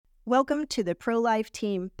Welcome to the ProLife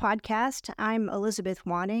Team podcast. I'm Elizabeth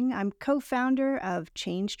Wanning. I'm co-founder of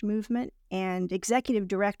Changed Movement and executive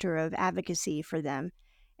director of advocacy for them.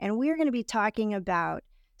 And we're going to be talking about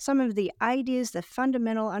some of the ideas, the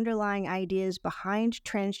fundamental underlying ideas behind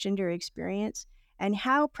transgender experience, and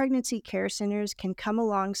how pregnancy care centers can come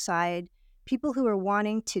alongside people who are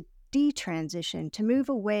wanting to detransition, to move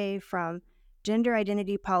away from gender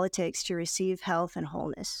identity politics to receive health and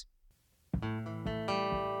wholeness.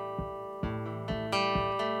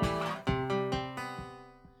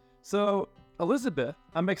 So, Elizabeth,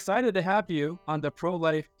 I'm excited to have you on the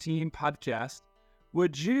ProLife Team podcast.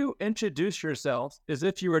 Would you introduce yourself as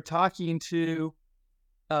if you were talking to,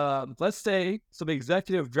 let's say, some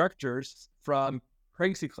executive directors from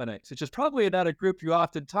pregnancy clinics, which is probably not a group you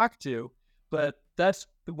often talk to, but that's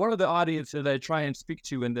one of the audience that I try and speak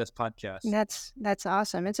to in this podcast. That's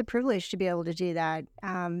awesome. It's a privilege to be able to do that.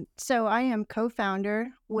 So I am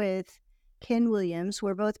co-founder with Ken Williams.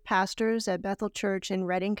 We're both pastors at Bethel Church in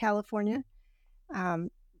Redding, California.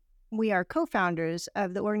 We are co-founders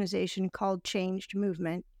of the organization called Changed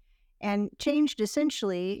Movement. And Changed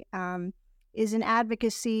essentially is an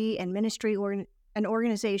advocacy and ministry an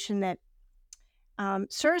organization that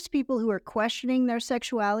serves people who are questioning their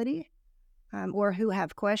sexuality or who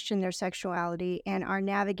have questioned their sexuality and are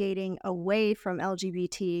navigating away from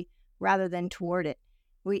LGBT rather than toward it.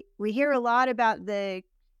 We hear a lot about the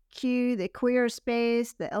queer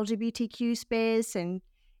space, the LGBTQ space,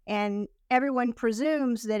 and everyone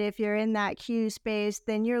presumes that if you're in that Q space,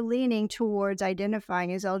 then you're leaning towards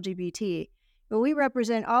identifying as LGBT. But we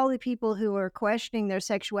represent all the people who are questioning their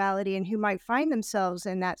sexuality and who might find themselves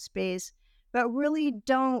in that space, but really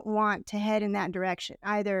don't want to head in that direction.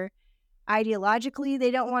 Either ideologically,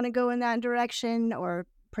 they don't want to go in that direction, or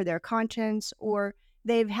per their conscience, or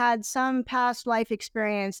they've had some past life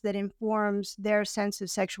experience that informs their sense of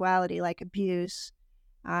sexuality, like abuse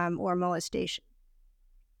or molestation.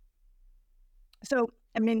 So,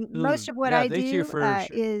 most of what I do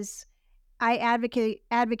is I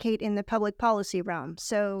advocate in the public policy realm.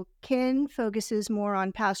 So Ken focuses more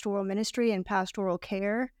on pastoral ministry and pastoral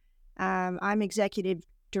care. I'm executive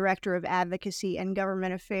director of advocacy and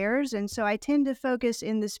government affairs. And so I tend to focus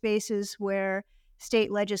in the spaces where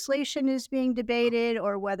state legislation is being debated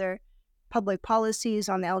or whether public policies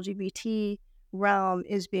on the LGBT realm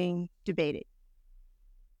is being debated.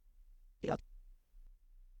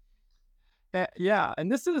 Yeah,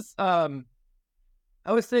 and this is, I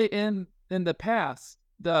would say in the past,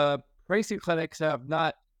 the pregnancy clinics have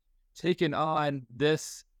not taken on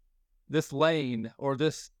this lane or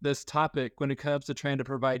this topic when it comes to trying to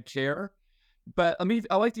provide care. But I'd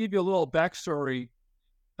like to give you a little backstory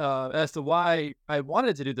as to why I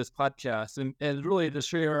wanted to do this podcast and really to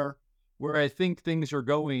share where I think things are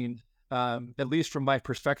going, at least from my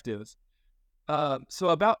perspective. So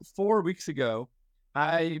about 4 weeks ago,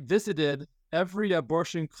 I visited every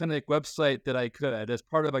abortion clinic website that I could as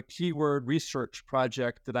part of a keyword research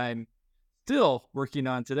project that I'm still working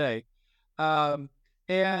on today. And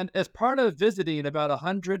as part of visiting about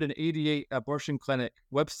 188 abortion clinic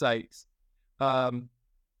websites,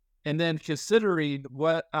 and then considering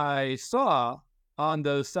what I saw on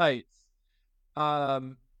those sites, I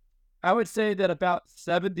would say that about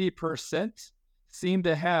 70% seem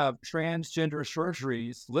to have transgender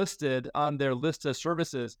surgeries listed on their list of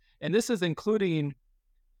services. And this is including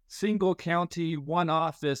single county, one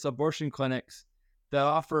office abortion clinics that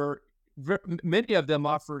offer, many of them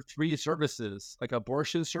offer 3 services, like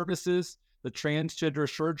abortion services, the transgender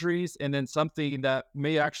surgeries, and then something that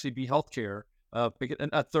may actually be healthcare, a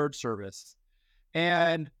 3rd service.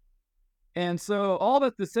 And so all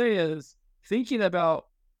that to say is thinking about,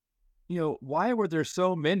 why were there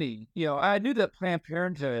so many? I knew that Planned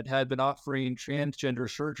Parenthood had been offering transgender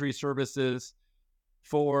surgery services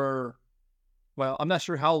for, well, I'm not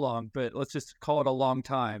sure how long, but let's just call it a long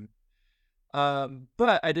time.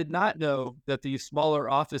 But I did not know that these smaller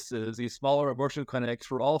offices, these smaller abortion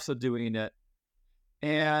clinics were also doing it.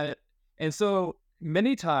 And so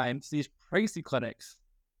many times these pregnancy clinics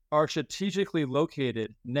are strategically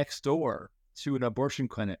located next door to an abortion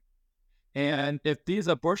clinic. And if these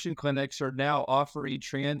abortion clinics are now offering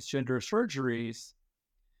transgender surgeries,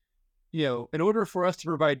 in order for us to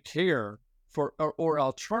provide care for or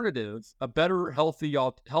alternatives, a better,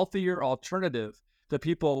 healthier alternative to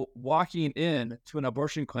people walking in to an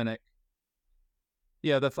abortion clinic,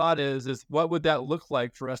 the thought is what would that look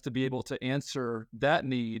like for us to be able to answer that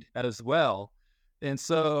need as well? And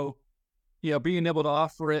so, being able to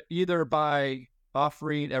offer it either by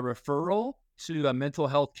offering a referral to a mental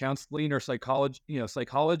health counseling or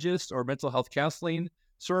psychologist or mental health counseling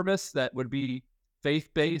service that would be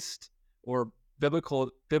faith-based or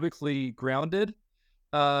biblically grounded.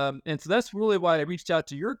 And so that's really why I reached out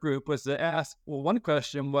to your group, was to ask, well, one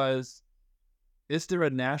question was, is there a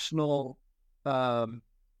national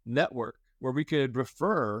network where we could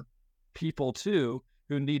refer people to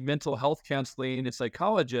who need mental health counseling and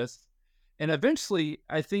psychologists? And eventually,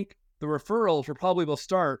 I think the referrals will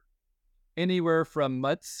start anywhere from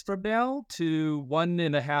months from now to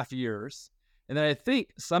 1.5 years. And then I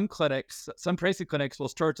think some clinics, some pricing clinics, will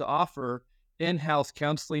start to offer in-house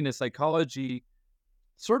counseling and psychology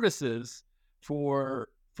services for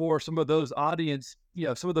some of those audience,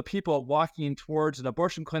 some of the people walking towards an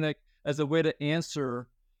abortion clinic, as a way to answer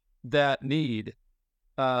that need.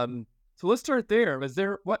 So let's start there. Is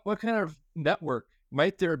there what kind of network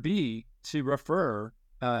might there be to refer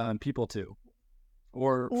people to,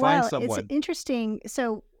 or find Well, it's someone? interesting.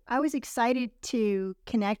 So I was excited to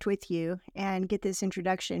connect with you and get this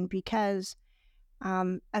introduction because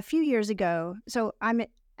a few years ago, so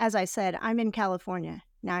as I said, I'm in California.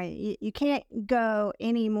 Now, you can't go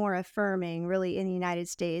any more affirming, really, in the United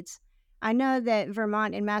States. I know that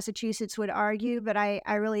Vermont and Massachusetts would argue, but I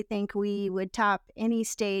really think we would top any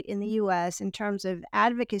state in the U.S. in terms of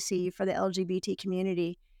advocacy for the LGBT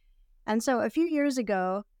community. And so a few years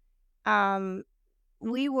ago, um,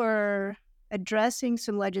 we were addressing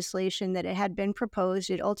some legislation that had been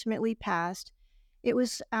proposed. It ultimately passed. It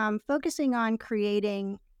was focusing on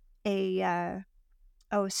creating a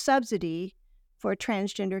subsidy for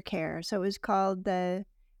transgender care. So it was called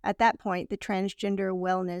at that point, the Transgender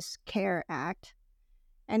Wellness Care Act.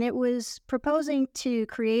 And it was proposing to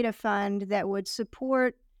create a fund that would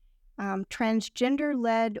support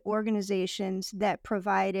transgender-led organizations that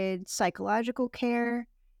provided psychological care,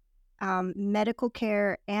 medical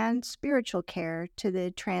care, and spiritual care to the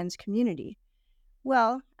trans community.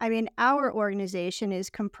 Well, I mean, our organization is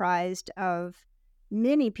comprised of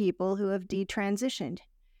many people who have detransitioned.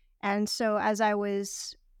 And so as I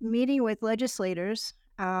was meeting with legislators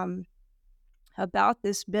about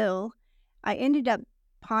this bill, I ended up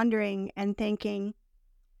pondering and thinking,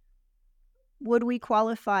 would we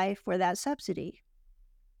qualify for that subsidy?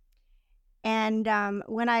 And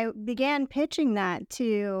when I began pitching that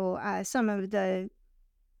to some of the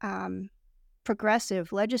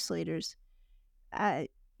progressive legislators,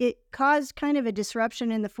 it caused kind of a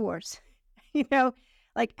disruption in the force.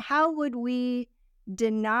 Like, how would we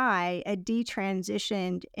deny a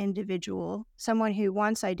detransitioned individual, someone who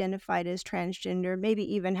once identified as transgender, maybe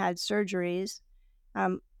even had surgeries,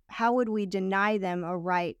 how would we deny them a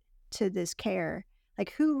right to this care?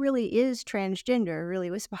 Like, who really is transgender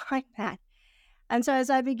really was behind that. And so as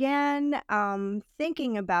I began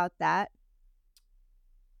thinking about that,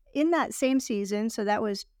 in that same season, so that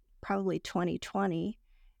was probably 2020,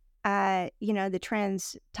 the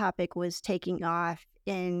trans topic was taking off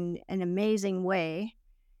in an amazing way.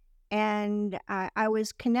 And I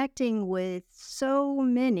was connecting with so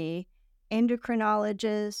many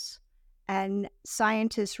endocrinologists and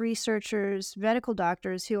scientists, researchers, medical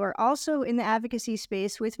doctors who are also in the advocacy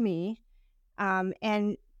space with me,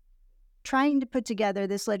 and trying to put together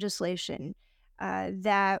this legislation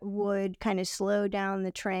that would kind of slow down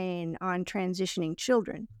the train on transitioning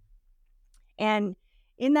children. And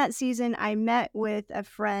in that season, I met with a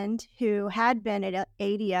friend who had been at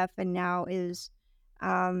ADF and now is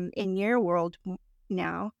in your world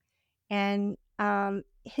now. And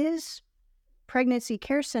his pregnancy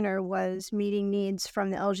care center was meeting needs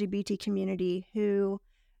from the LGBT community who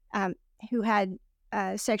had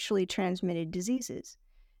sexually transmitted diseases.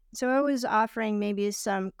 So I was offering maybe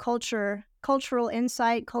some cultural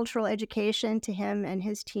insight, cultural education to him and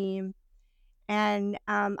his team. And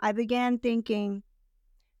I began thinking,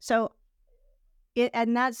 so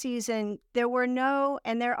in that season, there were no,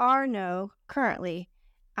 and there are no currently,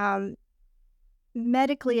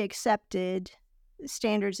 medically accepted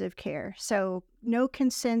standards of care. So no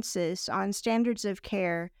consensus on standards of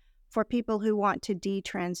care for people who want to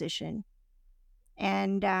detransition.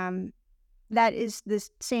 And that is the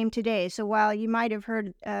same today. So while you might have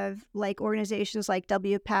heard of like organizations like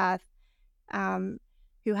WPATH,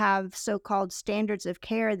 who have so-called standards of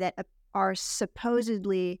care that are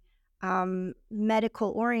supposedly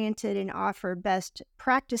medical oriented and offer best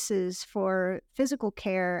practices for physical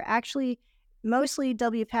care, actually, mostly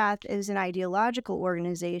WPATH is an ideological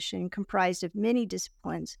organization comprised of many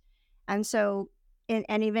disciplines. And so,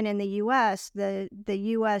 and even in the U.S., the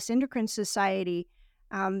U.S. Endocrine Society,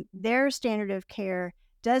 their standard of care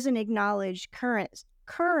doesn't acknowledge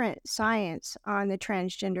current science on the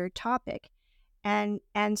transgender topic. And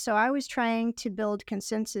so I was trying to build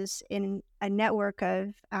consensus in a network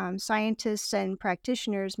of scientists and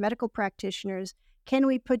practitioners, medical practitioners, Can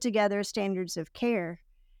we put together standards of care?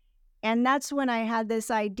 And that's when I had this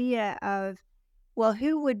idea of, well,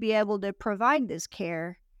 who would be able to provide this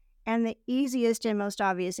care? And the easiest and most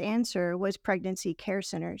obvious answer was pregnancy care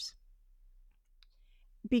centers,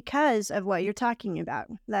 because of what you're talking about.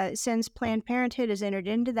 That since Planned Parenthood has entered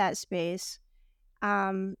into that space,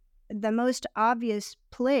 the most obvious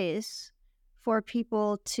place for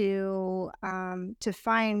people to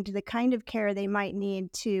find the kind of care they might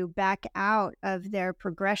need to back out of their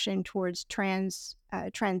progression towards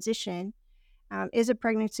transition is a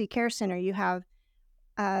pregnancy care center. You have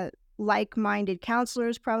like-minded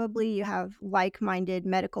counselors, probably. You have like-minded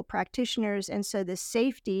medical practitioners. And so the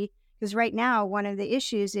safety, because right now, one of the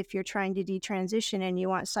issues if you're trying to detransition and you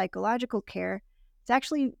want psychological care, it's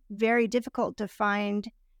actually very difficult to find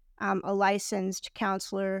a licensed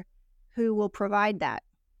counselor who will provide that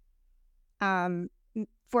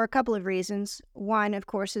for a couple of reasons. One, of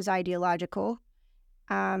course, is ideological.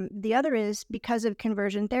 The other is because of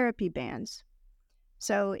conversion therapy bans.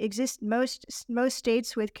 So most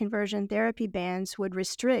states with conversion therapy bans would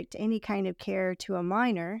restrict any kind of care to a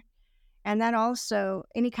minor, and then also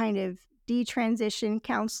any kind of detransition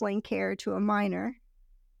counseling care to a minor,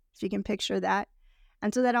 if you can picture that.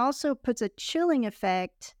 And so that also puts a chilling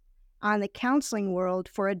effect on the counseling world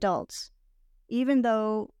for adults. Even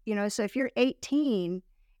though, so if you're 18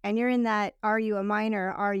 and you're in that are you a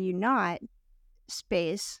minor, are you not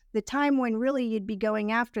space, the time when really you'd be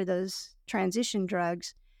going after those transition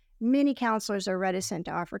drugs, many counselors are reticent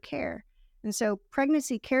to offer care. And so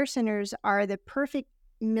pregnancy care centers are the perfect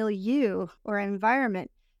milieu or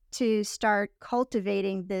environment to start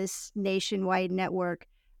cultivating this nationwide network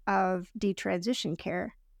of detransition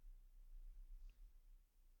care.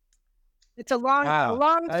 It's a long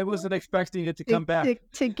I wasn't expecting it to come back.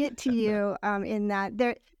 To get to you in that.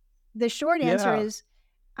 The short answer is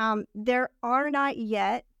there are not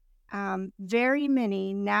yet very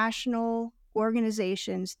many national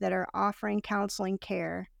organizations that are offering counseling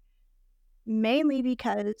care, mainly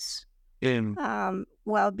because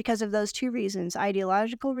because of those two reasons,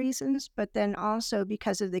 ideological reasons, but then also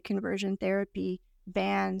because of the conversion therapy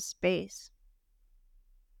ban space.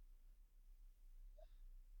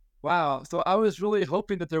 Wow. So I was really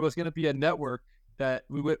hoping that there was going to be a network that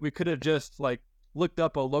we could have just like looked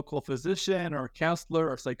up a local physician or counselor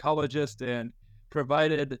or psychologist and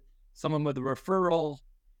provided someone with a referral.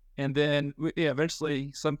 And then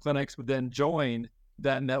eventually some clinics would then join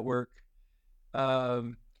that network.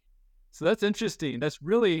 So that's interesting. It's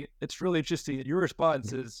really interesting. Your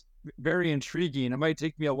response is very intriguing. It might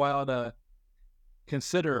take me a while to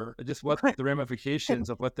consider just what the ramifications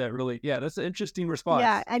of what that really, that's an interesting response.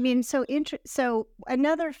 Yeah, I mean, so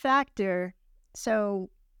another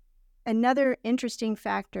interesting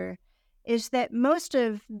factor is that most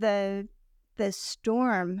of the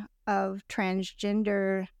storm of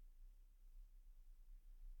transgender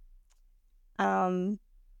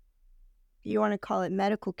you want to call it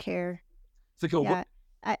medical care.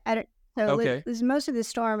 I don't so okay. Most of the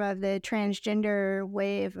storm of the transgender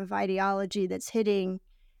wave of ideology that's hitting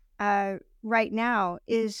right now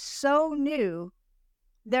is so new.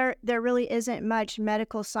 There really isn't much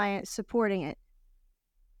medical science supporting it.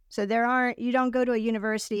 So you don't go to a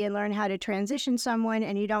university and learn how to transition someone,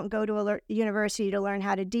 and you don't go to a university to learn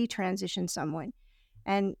how to detransition someone.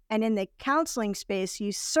 And in the counseling space,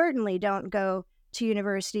 you certainly don't go to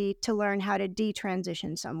university to learn how to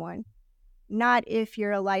detransition someone. Not if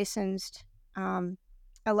you're a licensed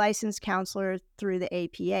counselor through the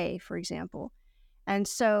APA, for example. And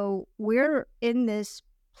so we're in this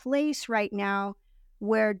place right now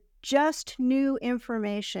where just new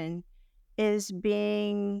information is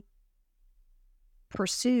being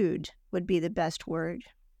pursued, would be the best word.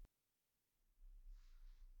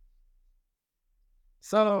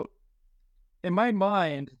 So in my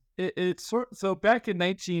mind, so back in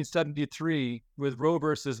 1973 with Roe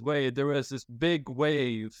versus Wade, there was this big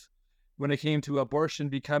wave when it came to abortion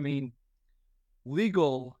becoming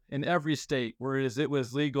legal in every state, whereas it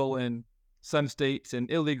was legal in some states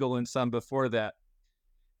and illegal in some before that.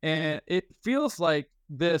 And it feels like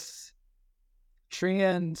this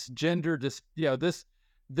transgender,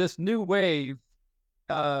 this new wave,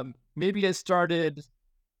 maybe it started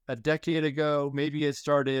a decade ago. Maybe it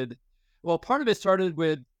started, part of it started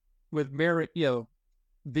with marriage,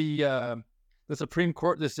 the Supreme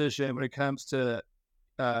Court decision when it comes to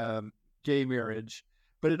gay marriage.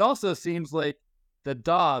 But it also seems like the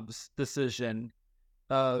Dobbs decision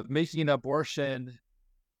of making abortion,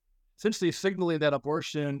 essentially signaling that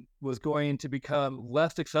abortion was going to become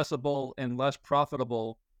less accessible and less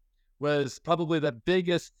profitable, was probably the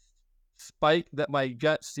biggest spike that my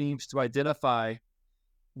gut seems to identify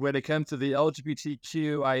when it comes to the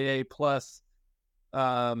LGBTQIA plus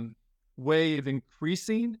wave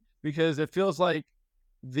increasing, because it feels like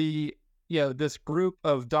this group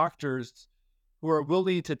of doctors who are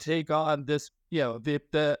willing to take on this,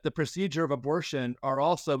 the procedure of abortion are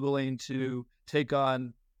also willing to take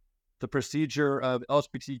on the procedure of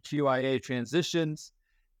LGBTQIA transitions.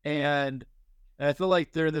 And I feel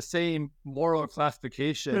like they're the same moral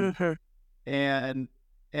classification. Mhm. And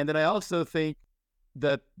then I also think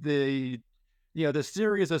that the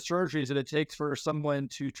series of surgeries that it takes for someone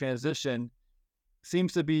to transition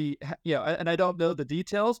seems to be, and I don't know the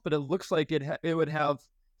details, but it looks like it would have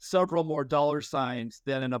several more dollar signs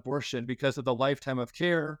than an abortion because of the lifetime of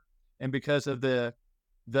care and because of the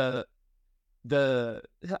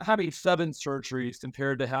having 7 surgeries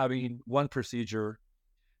compared to having one procedure.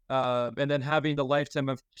 And then having the lifetime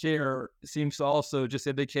of care seems to also just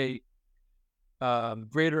indicate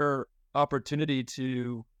greater opportunity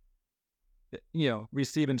to,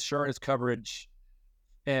 receive insurance coverage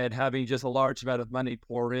and having just a large amount of money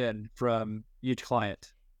pour in from each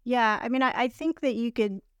client. Yeah, I mean, I think that you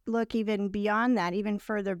could look even beyond that, even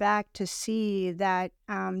further back, to see that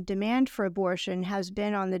demand for abortion has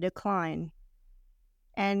been on the decline,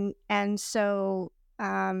 and so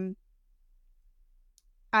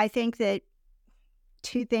I think that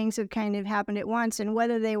two things have kind of happened at once, and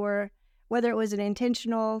whether it was an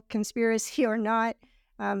intentional conspiracy or not,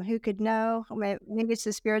 who could know? Maybe it's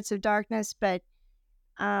the spirits of darkness, but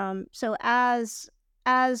so as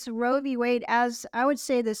Roe v. Wade, as I would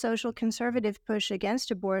say, the social conservative push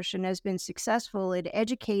against abortion has been successful at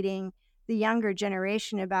educating the younger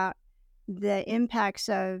generation about the impacts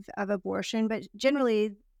of abortion, but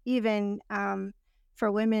generally, even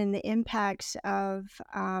for women, the impacts of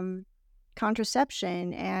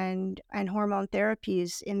contraception and hormone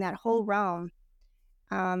therapies in that whole realm.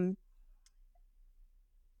 Um,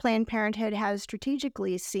 Planned Parenthood has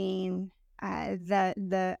strategically seen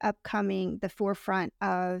the forefront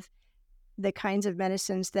of the kinds of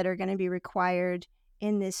medicines that are going to be required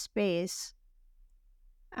in this space.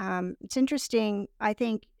 It's interesting. I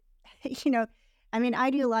think, I mean,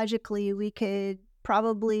 ideologically, we could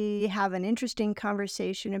probably have an interesting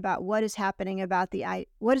conversation about what is happening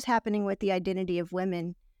with the identity of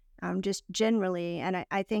women, just generally. And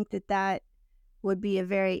I think that would be a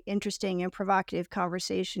very interesting and provocative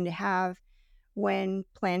conversation to have when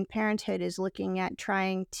Planned Parenthood is looking at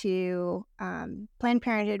trying to Planned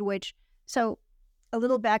Parenthood, so a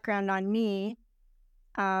little background on me.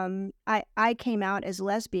 I came out as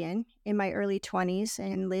lesbian in my early 20s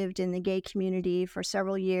and lived in the gay community for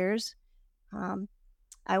several years.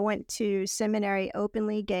 I went to seminary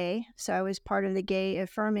openly gay, so I was part of the gay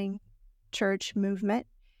affirming church movement.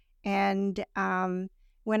 And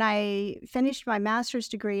when I finished my master's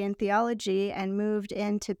degree in theology and moved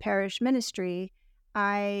into parish ministry,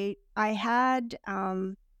 I had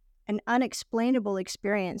an unexplainable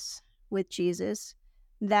experience with Jesus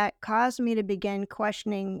that caused me to begin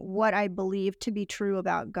questioning what I believed to be true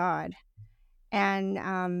about God.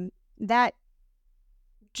 And that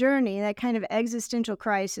journey, that kind of existential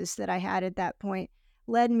crisis that I had at that point,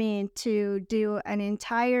 led me to do an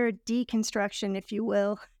entire deconstruction, if you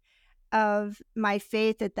will, of my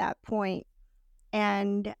faith at that point.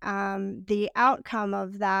 And the outcome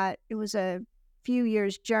of that, it was a few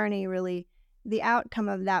years journey, really. The outcome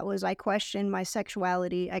of that was I questioned my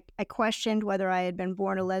sexuality. I questioned whether I had been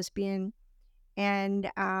born a lesbian. And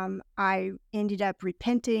I ended up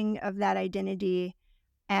repenting of that identity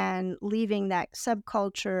and leaving that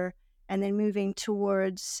subculture and then moving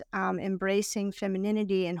towards embracing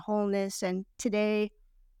femininity and wholeness. And today,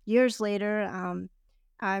 years later,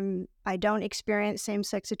 I don't experience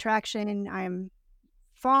same-sex attraction, and I'm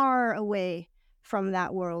far away from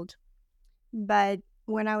that world. But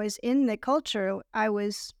when I was in the culture, I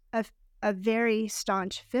was a very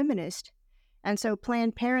staunch feminist. And so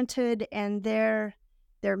Planned Parenthood and their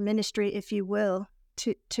ministry, if you will,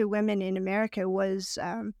 to women in America was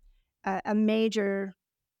a major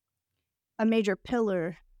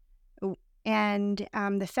pillar. And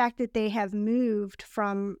the fact that they have moved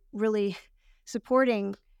from really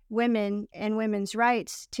supporting women and women's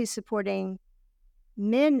rights to supporting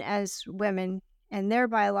men as women and their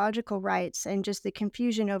biological rights, and just the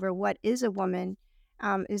confusion over what is a woman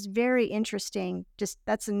is very interesting. Just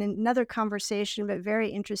that's another conversation, but very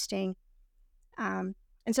interesting. And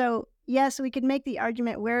so, yes, we could make the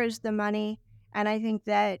argument, where is the money? And I think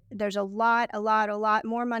that there's a lot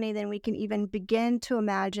more money than we can even begin to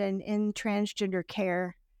imagine in transgender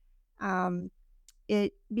care.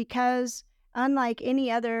 Because unlike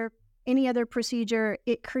any other procedure,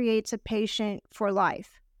 it creates a patient for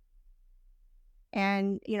life.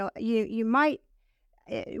 And, you might,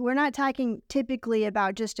 we're not talking typically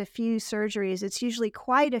about just a few surgeries. It's usually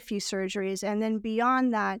quite a few surgeries. And then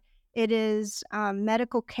beyond that, it is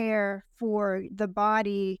medical care for the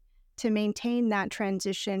body to maintain that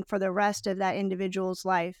transition for the rest of that individual's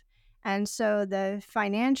life. And so the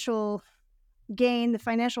financial gain, the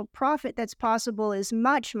financial profit that's possible is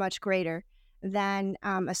much, much greater than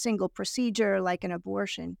a single procedure like an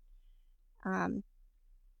abortion. Um,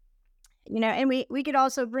 and we could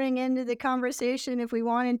also bring into the conversation, if we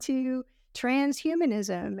wanted to,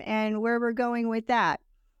 transhumanism and where we're going with that.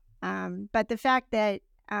 But the fact that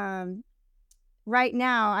right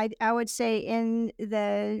now, I would say in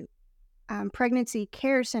the pregnancy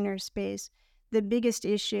care center space, the biggest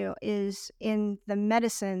issue is in the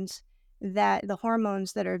medicines, that the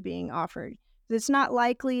hormones that are being offered. It's not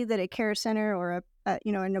likely that a care center or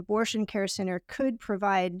an abortion care center could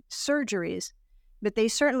provide surgeries, but they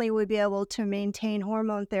certainly would be able to maintain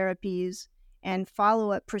hormone therapies and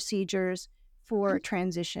follow-up procedures for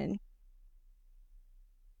transition.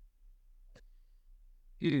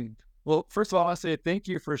 Well, first of all, I say thank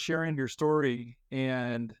you for sharing your story.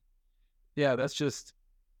 And yeah, that's just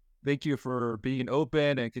thank you for being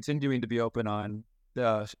open and continuing to be open on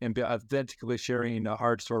and be authentically sharing a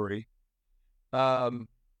hard story. Um,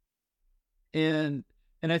 and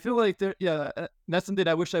I feel like that's something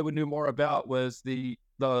I wish I would know more about, was the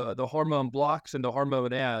hormone blocks and the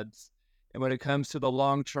hormone ads, and when it comes to the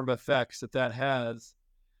long-term effects that has.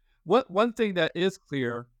 One thing that is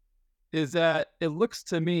clear is that it looks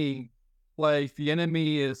to me like the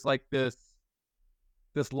enemy is like this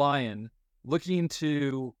lion looking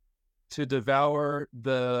to devour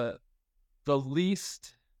the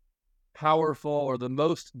least powerful or the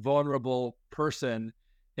most vulnerable person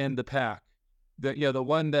in the pack. The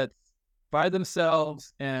one that's by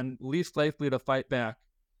themselves and least likely to fight back.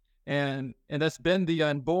 And that's been the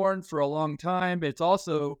unborn for a long time. It's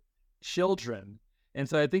also children. And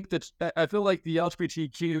so I think I feel like the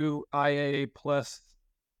LGBTQIA plus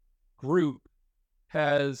group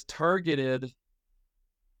has targeted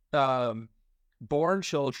born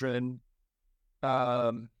children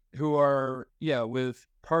who are, with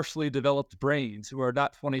partially developed brains, who are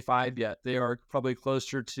not 25 yet. They are probably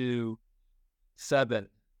closer to 7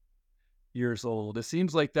 years old. It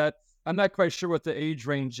seems like that. I'm not quite sure what the age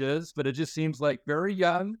range is, but it just seems like very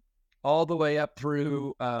young, all the way up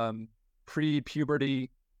through pre-puberty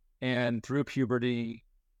and through puberty,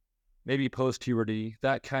 maybe post-puberty,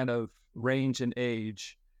 that kind of range and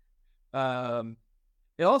age.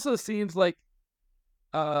 It also seems like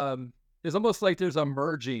it's almost like there's a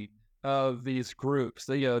merging of these groups.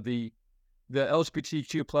 The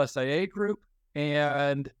LGBTQ plus IA group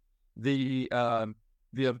and the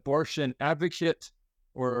abortion advocate,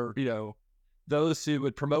 or those who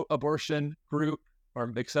would promote abortion group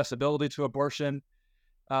or accessibility to abortion,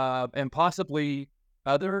 and possibly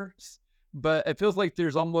others. But it feels like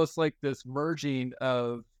there's almost like this merging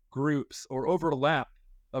of groups or overlap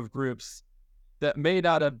of groups that may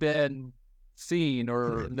not have been seen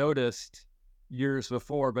or noticed years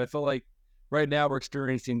before. But I feel like right now we're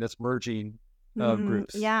experiencing this merging of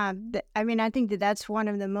groups. Yeah. I think that's one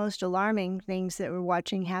of the most alarming things that we're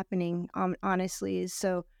watching happening, honestly, is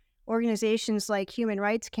so organizations like Human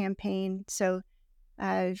Rights Campaign. So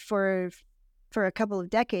for a couple of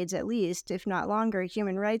decades at least, if not longer,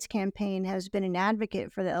 Human Rights Campaign has been an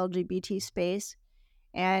advocate for the LGBT space.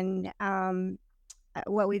 And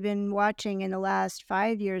what we've been watching in the last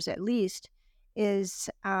 5 years at least is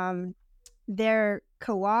they're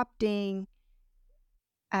co-opting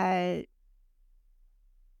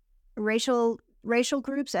racial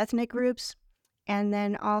groups, ethnic groups, and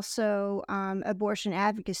then also abortion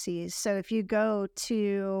advocacies. So if you go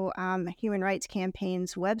to Human Rights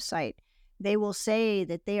Campaign's website, they will say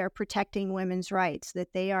that they are protecting women's rights,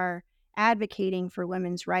 that they are advocating for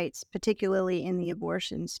women's rights, particularly in the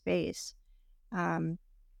abortion space. And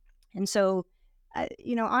so,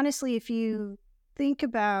 honestly, if you think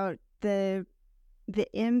about the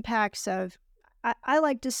impacts of, I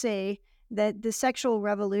like to say that the sexual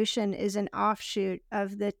revolution is an offshoot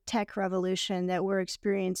of the tech revolution that we're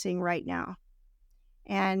experiencing right now.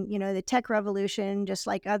 And, the tech revolution, just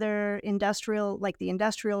like the industrial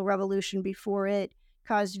revolution before it,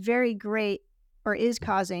 is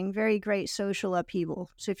causing very great social upheaval.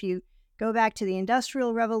 So if you go back to the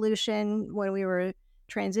industrial revolution, when we were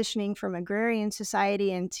transitioning from agrarian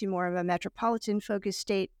society into more of a metropolitan focused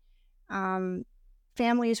state,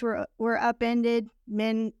 families were upended.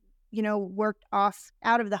 Men, worked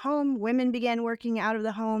out of the home. Women began working out of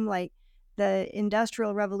the home. Like, the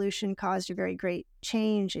industrial revolution caused a very great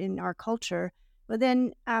change in our culture. Well,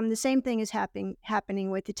 then the same thing is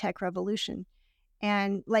happening with the tech revolution.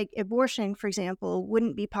 And like abortion, for example,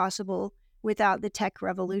 wouldn't be possible without the tech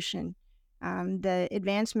revolution. The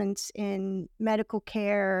advancements in medical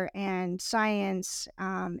care and science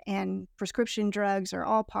and prescription drugs are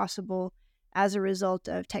all possible as a result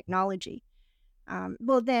of technology.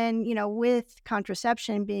 Well, then, with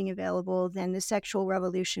contraception being available, then the sexual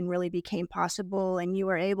revolution really became possible, and we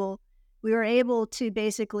were able to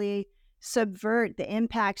basically subvert the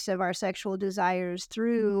impacts of our sexual desires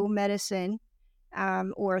through medicine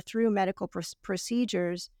or through medical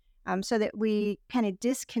procedures, so that we kind of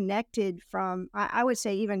disconnected from, I would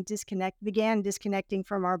say, even began disconnecting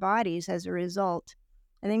from our bodies as a result.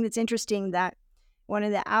 I think it's interesting that one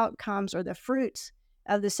of the outcomes or the fruits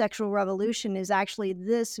of the sexual revolution is actually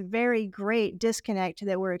this very great disconnect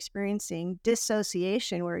that we're experiencing,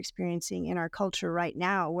 dissociation we're experiencing in our culture right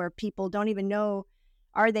now, where people don't even know,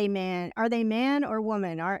 are they man or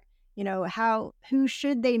woman? Who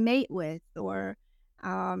should they mate with, or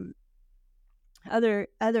um, other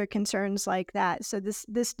concerns like that. So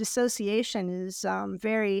this dissociation is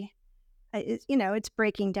very, it's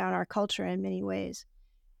breaking down our culture in many ways.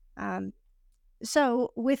 Um,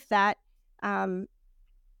 so with that, um,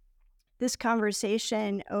 this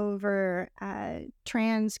conversation over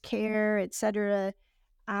trans care, et cetera,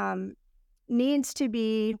 um, needs to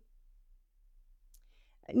be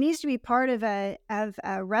part of a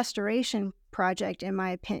restoration project, in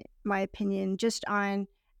my opinion, just on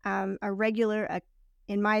in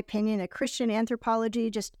my opinion, a Christian anthropology,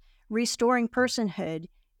 just restoring personhood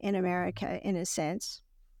in America, in a sense.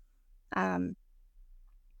 Do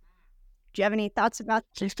you have any thoughts about?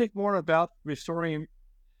 Can you speak more about restoring?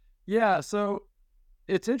 Yeah, so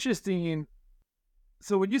it's interesting.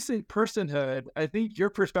 So when you say personhood, I think your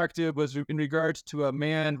perspective was in regards to a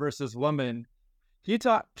man versus woman. Can you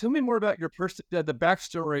tell me more about your the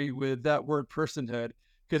backstory with that word personhood?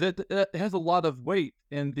 Because it has a lot of weight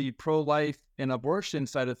in the pro-life and abortion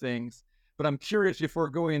side of things. But I'm curious, before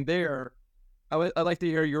going there, I'd like to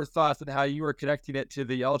hear your thoughts on how you were connecting it to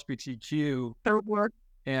the LGBTQ Work.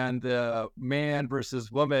 and the man versus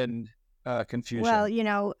woman Well, confusion.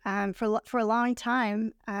 for a long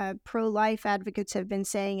time, pro-life advocates have been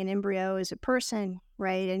saying an embryo is a person,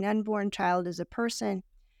 right? An unborn child is a person.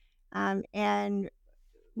 And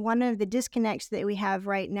one of the disconnects that we have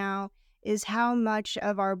right now is how much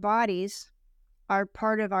of our bodies are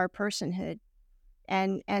part of our personhood.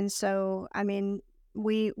 And so, I mean,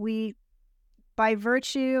 we by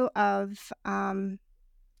virtue of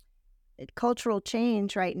cultural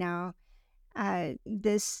change right now,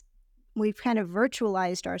 this we've kind of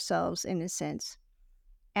virtualized ourselves in a sense,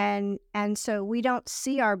 and so we don't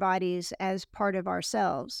see our bodies as part of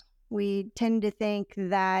ourselves. We tend to think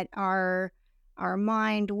that our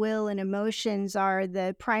mind, will, and emotions are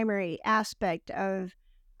the primary aspect of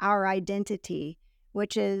our identity,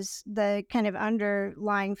 which is the kind of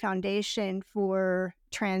underlying foundation for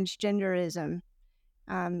transgenderism.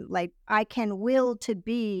 Like, I can will to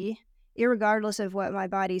be, irregardless of what my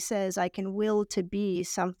body says, I can will to be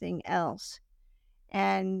something else.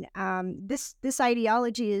 And this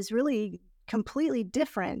ideology is really completely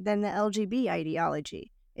different than the LGB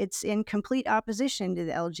ideology. It's in complete opposition to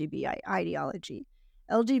the LGB ideology.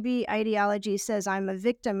 LGB ideology says I'm a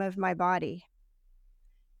victim of my body.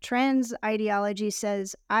 Trans ideology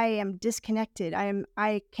says I am disconnected.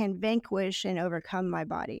 I can vanquish and overcome my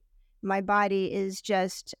body. My body is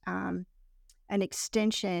just an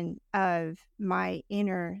extension of my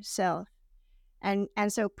inner self. And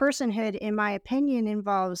so personhood, in my opinion,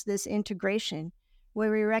 involves this integration where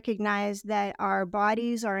we recognize that our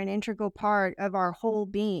bodies are an integral part of our whole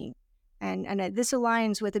being. And this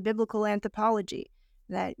aligns with the biblical anthropology,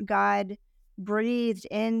 that God breathed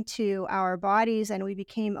into our bodies and we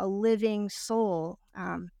became a living soul.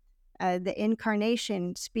 The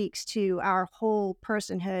incarnation speaks to our whole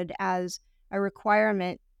personhood as a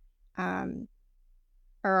requirement, or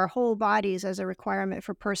our whole bodies as a requirement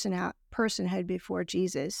for personhood before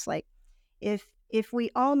Jesus. Like, if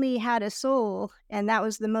we only had a soul and that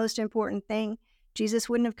was the most important thing, Jesus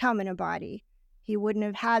wouldn't have come in a body. He wouldn't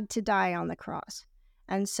have had to die on the cross.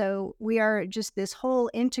 And so we are just this whole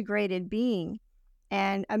integrated being,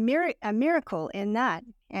 and a miracle in that.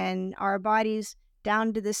 And our bodies,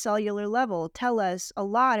 down to the cellular level, tell us a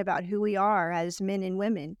lot about who we are as men and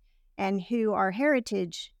women and who our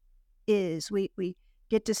heritage is. We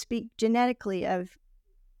get to speak genetically of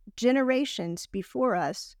generations before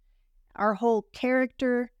us. Our whole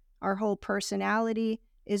character, our whole personality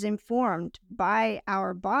is informed by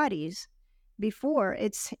our bodies before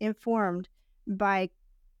it's informed by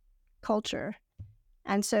culture.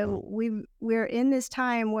 And so we're in this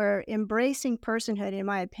time where embracing personhood, in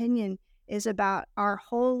my opinion, is about our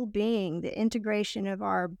whole being, the integration of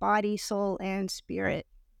our body, soul, and spirit.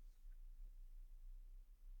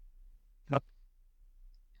 That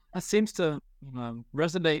seems to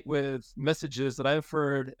resonate with messages that I've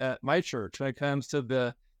heard at my church when it comes to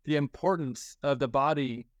the importance of the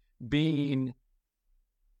body being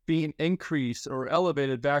increased or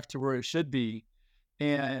elevated back to where it should be.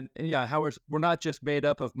 And yeah, how we're not just made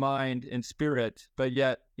up of mind and spirit, but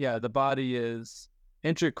yet, yeah, the body is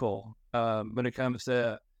integral when it comes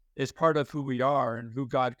to, is part of who we are and who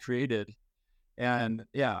God created. And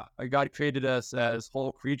yeah, God created us as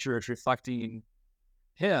whole creatures reflecting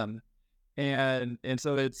Him. And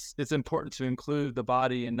so it's important to include the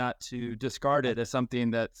body and not to discard it as something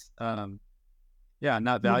that's not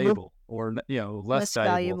Mhm. valuable, or less Less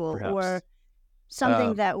valuable valuable, or perhaps.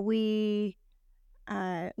 something that we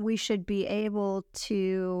should be able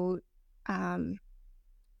to um,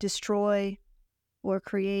 destroy or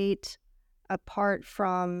create apart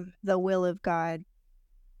from the will of God.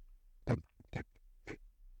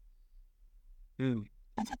 Mm.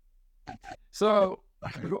 So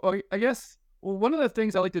I guess one of the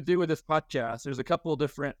things I like to do with this podcast, there's a couple of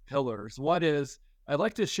different pillars. One is I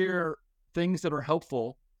like to share things that are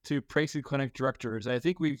helpful to pregnancy clinic directors. I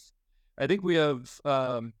think we have,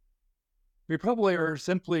 we probably are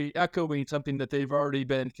simply echoing something that they've already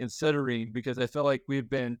been considering, because I feel like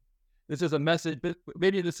this is a message, but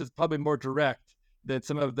maybe this is probably more direct than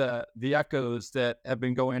some of the echoes that have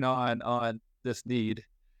been going on this need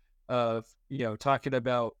of, talking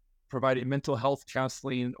about providing mental health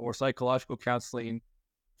counseling or psychological counseling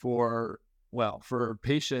for, for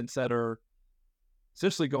patients that are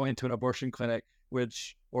essentially going to an abortion clinic,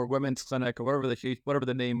 or women's clinic, or whatever the case, whatever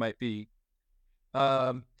the name might be.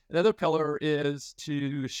 Another pillar is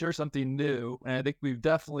to share something new, and I think we've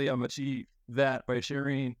definitely achieved that by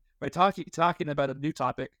talking about a new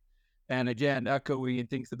topic, and again echoing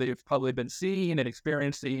things that they've probably been seeing and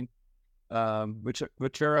experiencing, which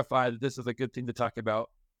would verify that this is a good thing to talk about.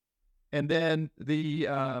 And then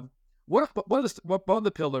one of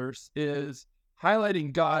the pillars is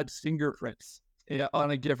highlighting God's fingerprints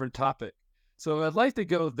on a given topic. So I'd like to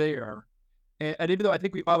go there. And even though I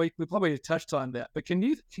think we probably touched on that, but can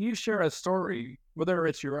you share a story, whether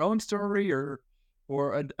it's your own story or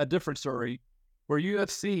a different story, where you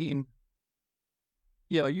have seen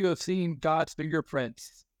God's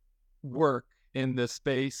fingerprints work in this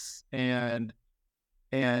space, and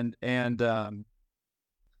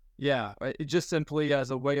just simply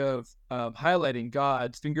as a way of highlighting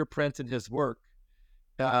God's fingerprints in His work.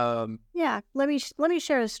 Yeah, let me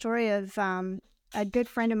share a story of a good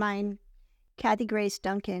friend of mine, Kathy Grace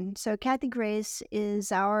Duncan. So Kathy Grace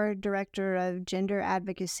is our director of gender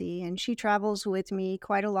advocacy, and she travels with me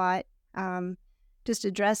quite a lot, just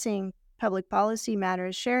addressing public policy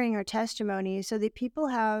matters, sharing her testimony so that people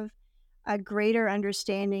have a greater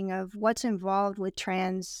understanding of what's involved with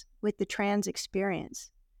the trans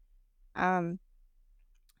experience.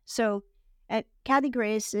 So Kathy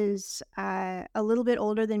Grace is a little bit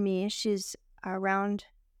older than me. She's around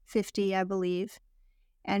 50, I believe.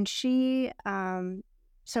 And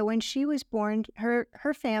so when she was born,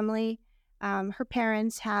 her family, her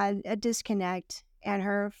parents had a disconnect, and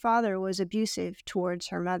her father was abusive towards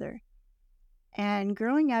her mother. And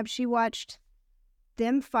growing up, she watched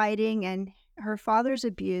them fighting and her father's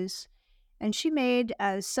abuse, and she made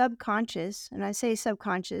a subconscious, and I say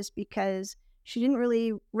subconscious because she didn't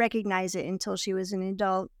really recognize it until she was an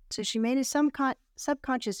adult. So she made a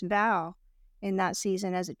subconscious vow in that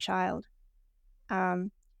season as a child,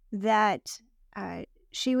 that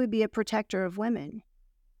she would be a protector of women.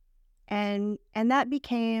 And that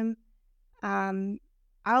became,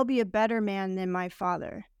 I'll be a better man than my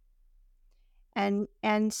father. And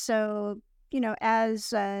so,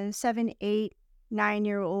 as a 7, 8,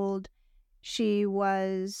 9-year-old, she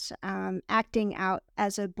was acting out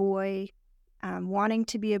as a boy, wanting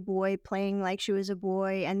to be a boy, playing like she was a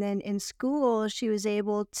boy. And then in school, she was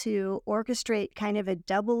able to orchestrate kind of a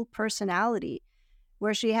double personality,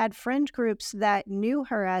 where she had friend groups that knew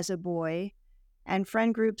her as a boy and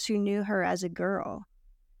friend groups who knew her as a girl.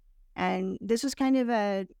 And this was kind of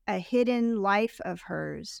a hidden life of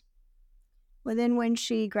hers. Well, then when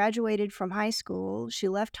she graduated from high school, she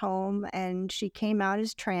left home and she came out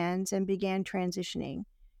as trans and began transitioning.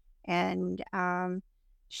 And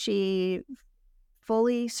she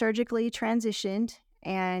fully surgically transitioned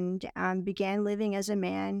and began living as a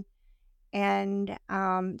man. And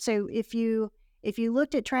so if you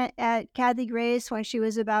looked at Kathy Grace when she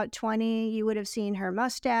was about 20, you would have seen her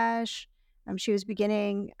mustache, She was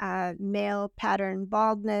beginning male pattern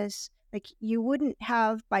baldness. Like, you wouldn't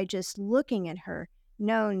have, by just looking at her,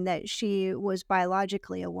 known that she was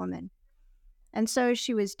biologically a woman. And so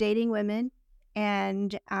she was dating women,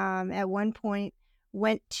 and at one point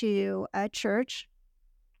went to a church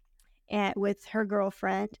with her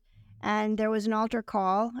girlfriend, and there was an altar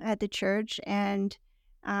call at the church, and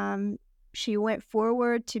um, she went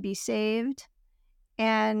forward to be saved,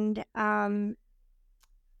 and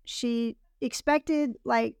she expected,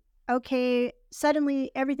 like, okay,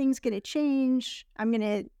 suddenly everything's going to change. I'm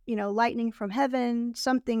going to, lightning from heaven,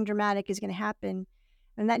 something dramatic is going to happen.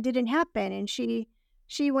 And that didn't happen. And she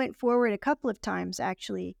went forward a couple of times,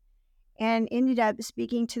 actually, and ended up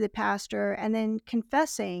speaking to the pastor and then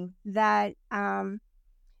confessing that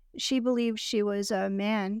she believed she was a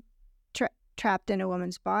man trapped in a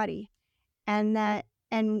woman's body. And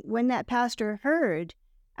when that pastor heard,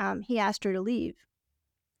 he asked her to leave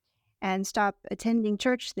and stop attending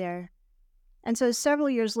church there. And so several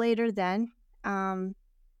years later, then,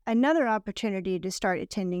 another opportunity to start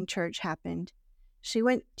attending church happened. She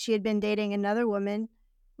had been dating another woman,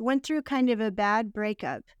 went through kind of a bad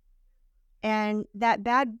breakup. And that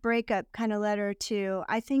bad breakup kind of led her to,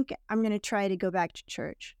 I think I'm going to try to go back to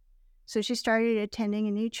church. So she started attending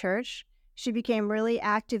a new church. She became really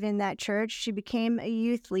active in that church. She became a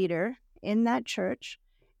youth leader in that church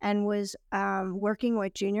and was working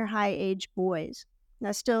with junior high age boys.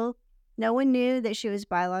 Now, still, no one knew that she was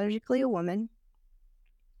biologically a woman.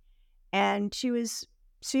 And she was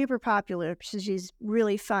super popular because she's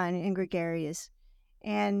really fun and gregarious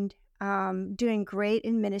and doing great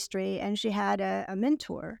in ministry. And she had a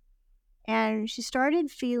mentor. And she started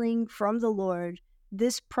feeling from the Lord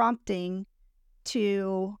this prompting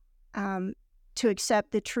to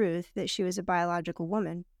accept the truth that she was a biological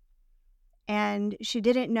woman. And she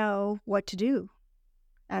didn't know what to do,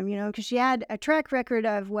 because she had a track record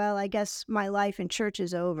of, well, I guess my life in church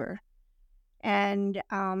is over. And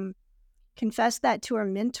confessed that to her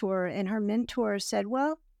mentor, and her mentor said,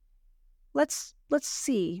 well, let's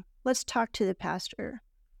see. Let's talk to the pastor.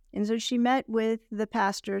 And so she met with the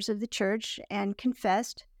pastors of the church and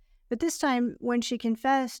confessed. But this time, when she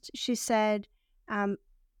confessed, she said, I'm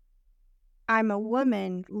a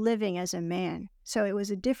woman living as a man. So it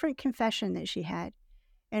was a different confession that she had.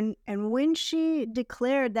 And when she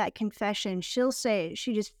declared that confession, she'll say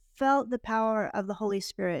she just felt the power of the Holy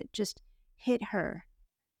Spirit just hit her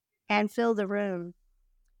and fill the room.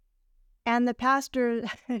 And the pastor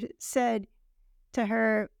said to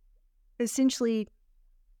her, essentially,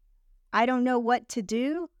 I don't know what to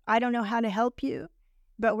do. I don't know how to help you,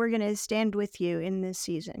 but we're going to stand with you in this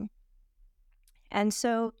season. And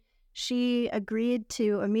so she agreed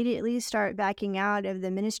to immediately start backing out of the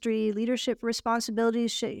ministry leadership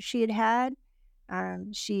responsibilities she had had.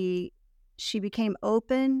 She became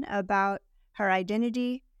open about her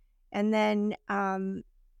identity. And then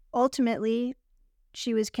ultimately,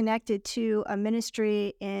 she was connected to a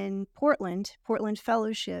ministry in Portland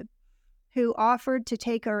Fellowship, who offered to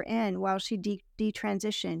take her in while she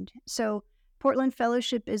detransitioned. So Portland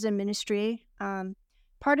Fellowship is a ministry,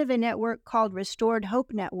 part of a network called Restored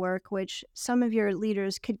Hope Network, which some of your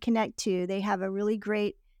leaders could connect to. They have a really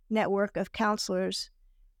great network of counselors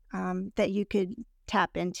that you could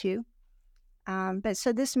tap into. But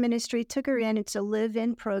so this ministry took her in. It's a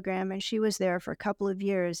live-in program, and she was there for a couple of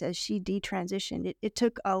years as she detransitioned. It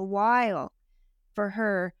took a while for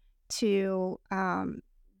her to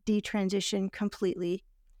detransition completely.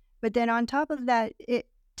 But then on top of that, it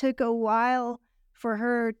took a while for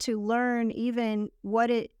her to learn even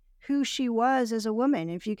who she was as a woman,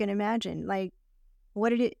 if you can imagine. Like,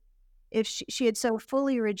 if she had so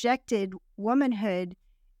fully rejected womanhood,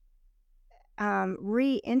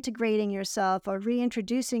 reintegrating yourself or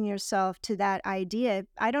reintroducing yourself to that idea,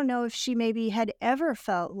 I don't know if she maybe had ever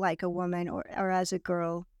felt like a woman or as a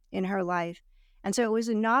girl in her life. And so it was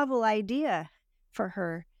a novel idea for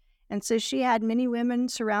her. And so she had many women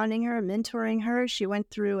surrounding her, mentoring her. She went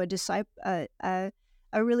through a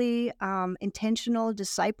really intentional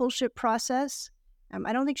discipleship process.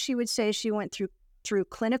 I don't think she would say she went through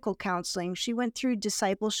clinical counseling. She went through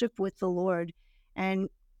discipleship with the Lord. And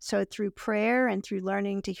so through prayer and through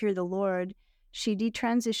learning to hear the Lord, she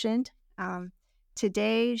detransitioned.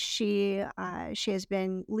 Today, she has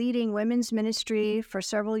been leading women's ministry for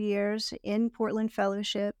several years in Portland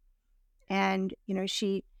Fellowship. And,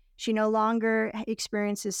 she no longer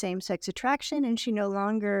experiences same-sex attraction, and she no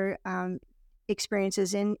longer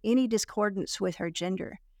experiences any discordance with her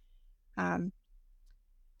gender.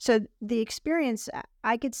 So the experience,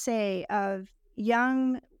 I could say, of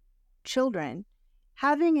young children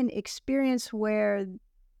having an experience where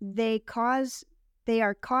they cause they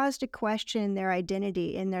are caused to question their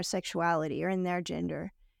identity in their sexuality or in their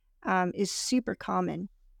gender, is super common.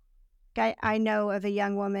 I know of a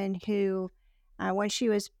young woman who, when she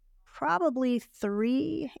was probably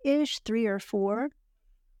three or four,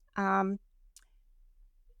 um,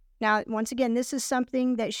 now, once again, this is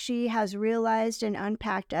something that she has realized and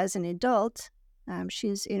unpacked as an adult.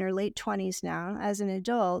 She's in her late 20s now, as an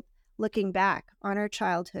adult, looking back on her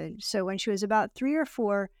childhood. So, when she was about 3 or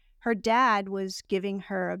 4, her dad was giving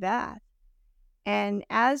her a bath. And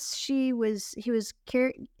as he was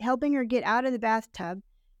helping her get out of the bathtub,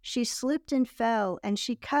 she slipped and fell, and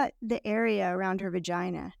she cut the area around her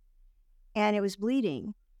vagina, and it was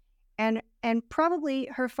bleeding. And probably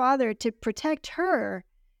her father, to protect her,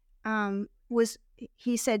 was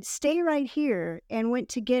he said, "Stay right here," and went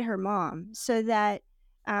to get her mom so that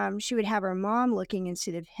she would have her mom looking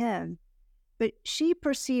instead of him. But she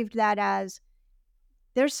perceived that as,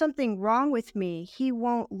 there's something wrong with me. He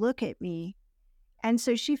won't look at me. And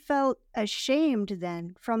so she felt ashamed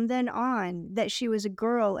then, from then on, that she was a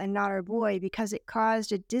girl and not her boy, because it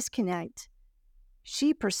caused a disconnect.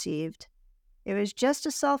 She perceived it was just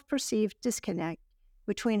a self-perceived disconnect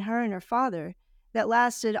between her and her father that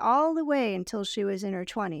lasted all the way until she was in her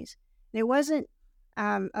 20s. It wasn't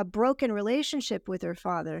a broken relationship with her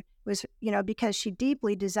father. It was, because she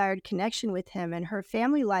deeply desired connection with him, and her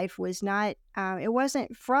family life was not, it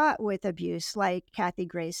wasn't fraught with abuse like Kathy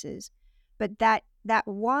Grace's. But that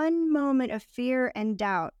one moment of fear and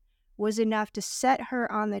doubt was enough to set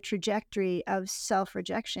her on the trajectory of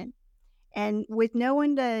self-rejection. And with no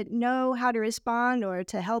one to know how to respond or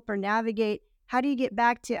to help her navigate, how do you get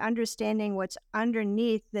back to understanding what's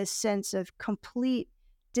underneath this sense of complete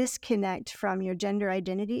disconnect from your gender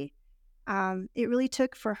identity? It really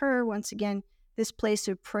took for her, once again, this place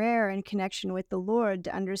of prayer and connection with the Lord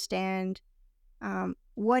to understand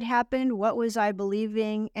what happened, what was I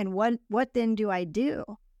believing, and what then do I do?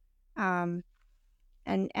 And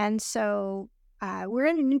so we're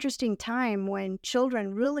in an interesting time when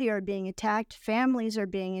children really are being attacked, families are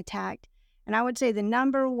being attacked, and I would say the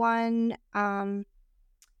number one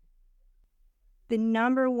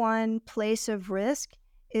place of risk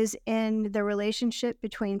is in the relationship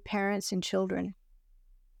between parents and children.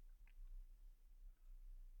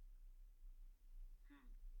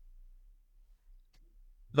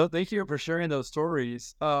 So thank you for sharing those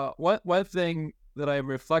stories. One thing that I'm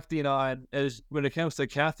reflecting on is when it comes to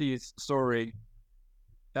Kathy's story,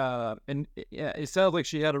 and it sounds like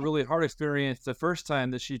she had a really hard experience the first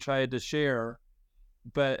time that she tried to share,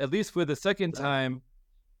 but at least with the second time,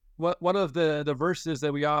 one of the verses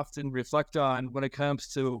that we often reflect on when it comes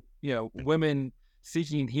to women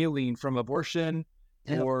seeking healing from abortion,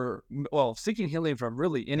 or seeking healing from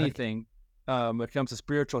really anything, when it comes to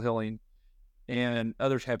spiritual healing and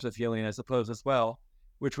other types of healing, I suppose, as well,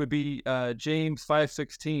 which would be James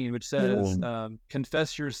 5:16, which says,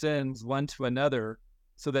 confess your sins one to another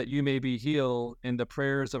so that you may be healed, and the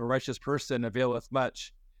prayers of a righteous person availeth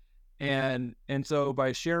much. And so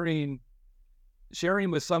by sharing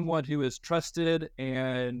with someone who is trusted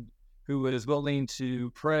and who is willing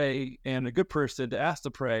to pray, and a good person to ask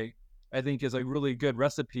to pray, I think is a really good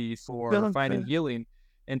recipe for finding healing.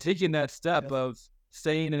 And taking that step of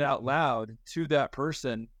saying it out loud to that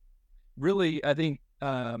person really, I think,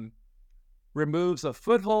 removes a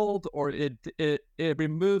foothold, or it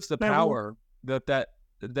removes the power that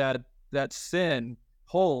sin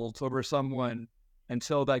holds over someone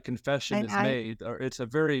until that confession is made. Or it's a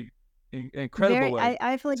very incredible way.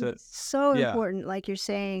 I feel like it's so important, like you're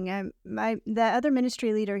saying. The other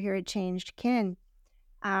ministry leader here at Changed, Ken,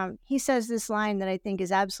 he says this line that I think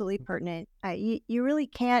is absolutely pertinent. You really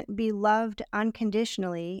can't be loved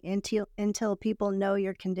unconditionally until people know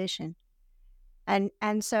your condition.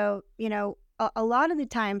 And so, a lot of the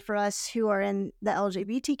time for us who are in the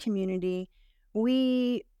LGBT community,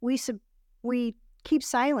 we keep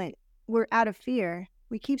silent. We're out of fear.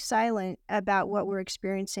 We keep silent about what we're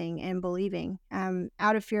experiencing and believing,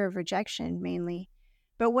 out of fear of rejection mainly.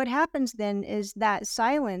 But what happens then is that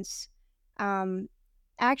silence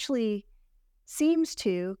actually seems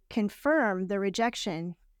to confirm the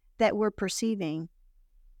rejection that we're perceiving.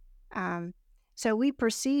 So we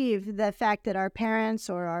perceive the fact that our parents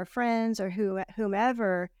or our friends or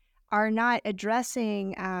whomever are not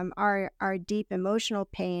addressing our deep emotional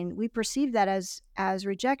pain. We perceive that as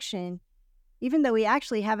rejection, even though we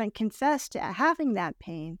actually haven't confessed to having that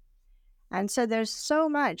pain. And so there's so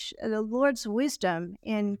much. The Lord's wisdom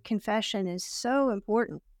in confession is so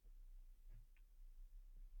important.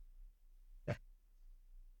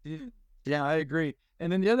 Yeah, I agree.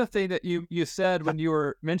 And then the other thing that you said when you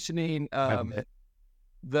were mentioning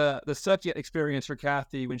the second experience for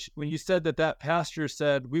Kathy when you said that pastor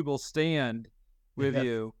said, "We will stand with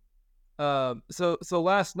you." So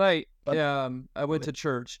last night I went to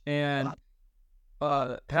church, and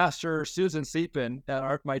Pastor Susan Seepin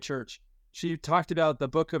at my church, she talked about the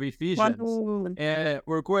book of Ephesians, and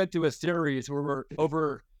we're going through a series where we're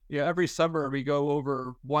over. Every summer we go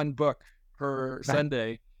over one book per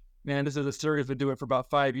Sunday. Man, this is a series we've been doing for about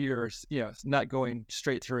 5 years. It's not going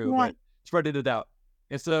straight through, but spreading it out.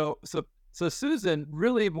 And so Susan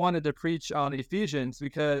really wanted to preach on Ephesians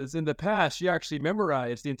because in the past she actually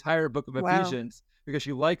memorized the entire book of Ephesians because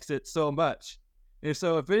she likes it so much. And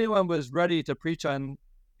so if anyone was ready to preach on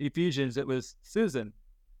Ephesians, it was Susan.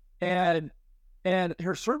 And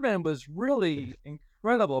her sermon was really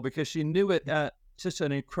incredible because she knew it at just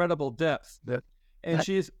an incredible depth. And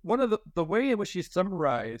she's one of the way in which she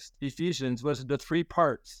summarized Ephesians was into 3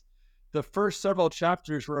 parts. The first several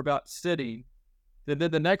chapters were about sitting. Then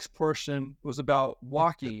the next portion was about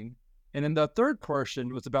walking. And then the third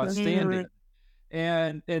portion was about standing.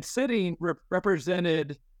 And sitting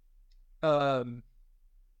represented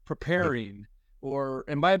preparing, or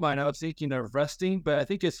in my mind, I was thinking of resting, but I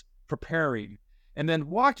think it's preparing. And then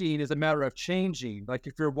walking is a matter of changing, like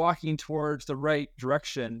if you're walking towards the right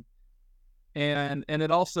direction. And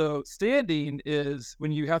it also standing is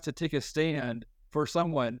when you have to take a stand for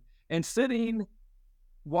someone. And sitting,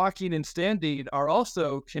 walking, and standing are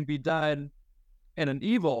also can be done in an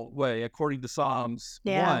evil way, according to Psalms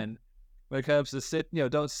 1. When it comes to sit,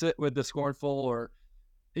 don't sit with the scornful, or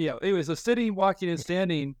anyways, so sitting, walking, and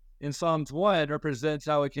standing in Psalms 1 represents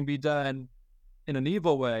how it can be done in an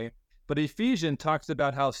evil way. But Ephesians talks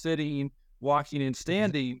about how sitting, walking, and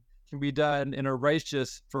standing can be done in a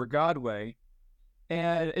righteous for God way.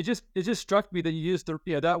 And it just struck me that you used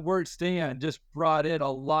that word stand just brought in a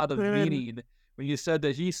lot of meaning when you said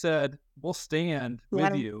that he said, "We'll stand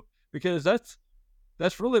with you," because that's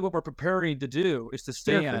really what we're preparing to do, is to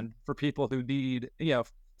stand for people who need,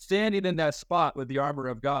 standing in that spot with the armor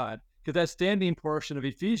of God. Because that standing portion of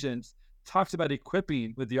Ephesians talks about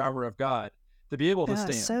equipping with the armor of God to be able to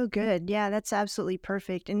stand. So good. Yeah, that's absolutely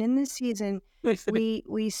perfect. And in this season,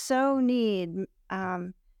 we so need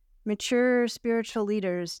mature spiritual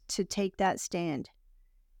leaders to take that stand.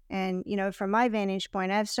 And, from my vantage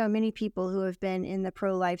point, I have so many people who have been in the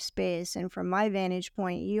pro-life space. And from my vantage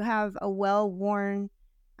point, you have a well-worn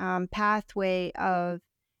pathway of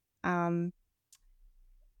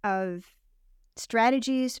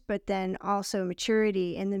strategies, but then also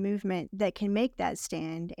maturity in the movement that can make that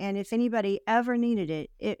stand. And if anybody ever needed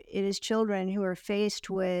it, it is children who are faced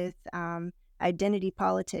with identity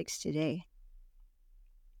politics today.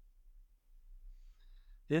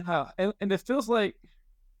 Yeah, and it feels like,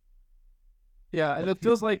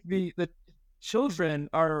 the children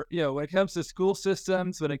are, when it comes to school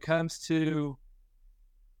systems, when it comes to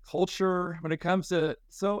culture, when it comes to,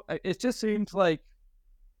 so it just seems like,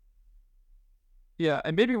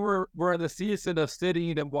 and maybe we're in the season of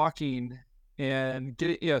sitting and walking and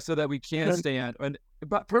getting, so that we can stand.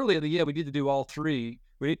 But early in the year, we need to do all 3.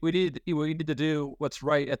 We need to do what's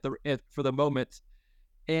right for the moment,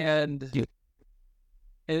 and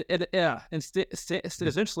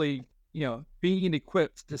essentially, being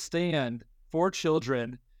equipped to stand for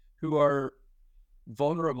children who are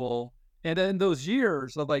vulnerable. And in those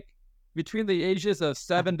years of between the ages of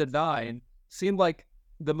 7 to 9 seem like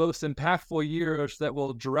the most impactful years that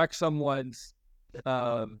will direct someone's,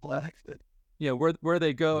 where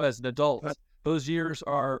they go as an adult. Those years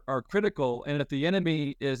are critical. And if the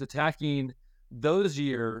enemy is attacking those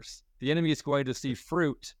years, the enemy is going to see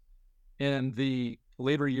fruit in the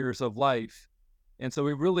later years of life. And so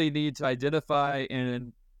we really need to identify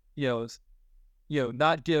and,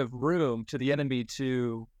 not give room to the enemy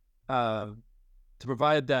to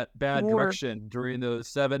provide that bad direction during those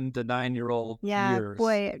 7 to 9-year-old years.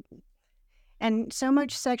 Boy. And so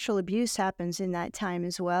much sexual abuse happens in that time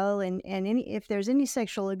as well. And if there's any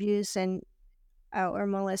sexual abuse or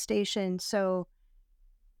molestation, so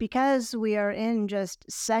because we are in just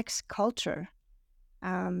sex culture,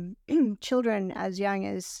 children as young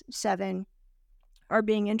as 7 are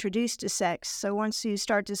being introduced to sex. So once you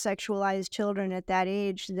start to sexualize children at that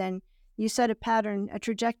age, then you set a pattern, a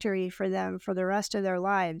trajectory for them for the rest of their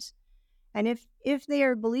lives. And if they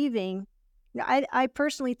are believing, I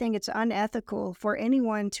personally think it's unethical for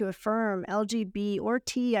anyone to affirm LGBT or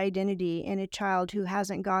T identity in a child who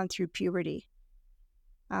hasn't gone through puberty.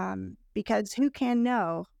 Because who can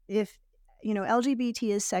know if,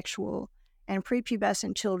 LGBT is sexual, and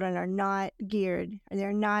prepubescent children are not geared,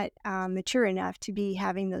 they're not mature enough to be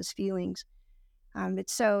having those feelings.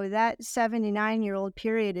 So that 7 to 9 year old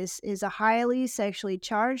period is a highly sexually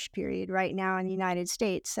charged period right now in the United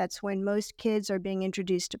States. That's when most kids are being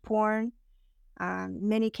introduced to porn.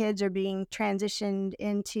 Many kids are being transitioned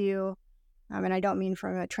into, and I don't mean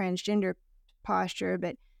from a transgender posture,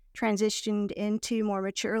 but transitioned into more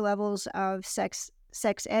mature levels of sex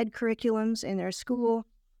ed curriculums in their school.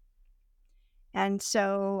 And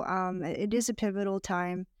so it is a pivotal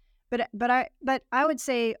time. But I would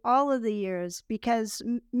say all of the years, because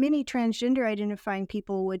many transgender identifying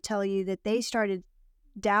people would tell you that they started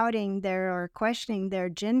doubting their or questioning their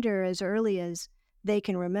gender as early as they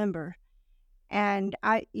can remember. And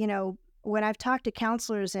when I've talked to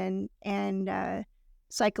counselors and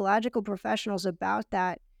psychological professionals about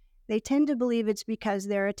that, they tend to believe it's because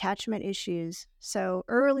their attachment issues. So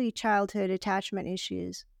early childhood attachment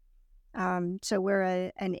issues. So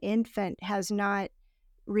where an infant has not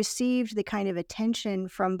received the kind of attention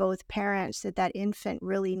from both parents that infant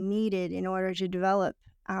really needed in order to develop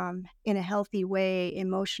in a healthy way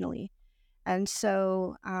emotionally. And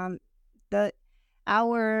so the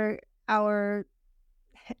our our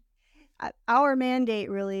our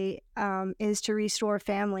mandate really is to restore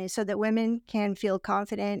families so that women can feel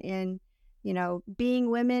confident in,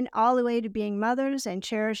 being women all the way to being mothers and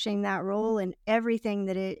cherishing that role and everything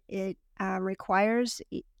that it requires,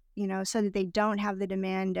 so that they don't have the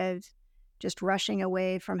demand of just rushing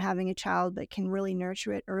away from having a child, but can really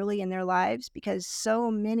nurture it early in their lives, because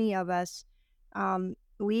so many of us,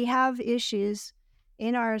 we have issues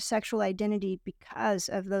in our sexual identity because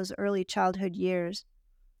of those early childhood years.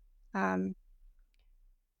 Um,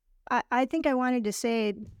 I think I wanted to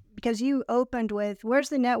say, because you opened with, where's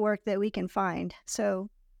the network that we can find? So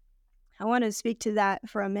I want to speak to that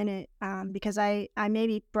for a minute, because I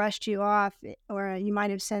maybe brushed you off, or you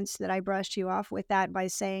might have sensed that I brushed you off with that by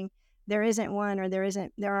saying there isn't one, or there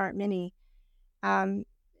aren't many. Um,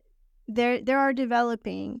 there are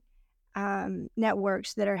developing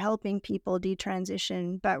networks that are helping people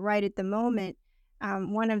detransition, but right at the moment,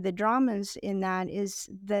 one of the dramas in that is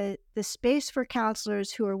the space for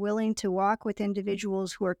counselors who are willing to walk with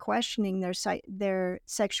individuals who are questioning their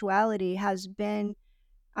sexuality has been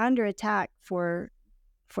under attack for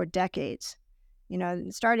decades.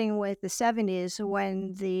 Starting with the 70s,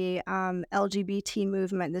 when the LGBT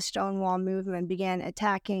movement, the Stonewall movement, began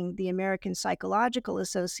attacking the American Psychological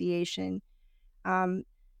Association.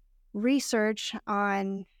 Research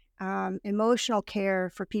on emotional care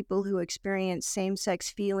for people who experience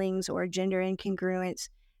same-sex feelings or gender incongruence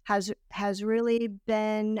has really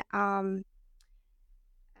been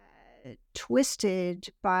twisted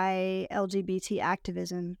by LGBT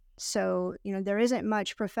activism. So, there isn't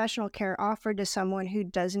much professional care offered to someone who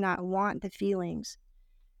does not want the feelings.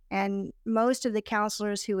 And most of the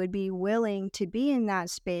counselors who would be willing to be in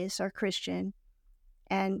that space are Christian.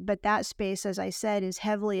 But that space, as I said, is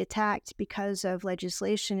heavily attacked because of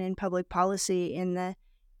legislation and public policy in the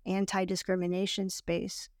anti-discrimination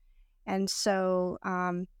space. And so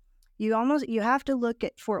you have to look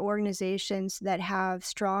for organizations that have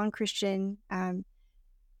strong Christian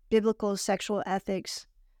biblical sexual ethics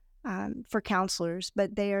for counselors,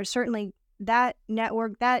 but they are certainly that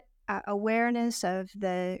network, that awareness of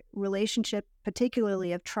the relationship,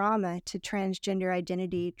 particularly of trauma to transgender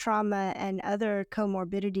identity, trauma and other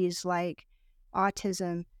comorbidities like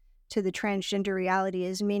autism to the transgender reality,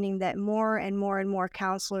 is meaning that more and more and more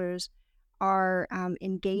counselors are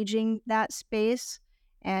engaging that space.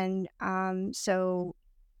 And so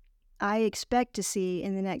I expect to see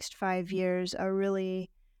in the next 5 years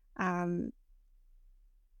um,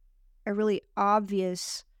 a really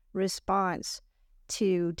obvious response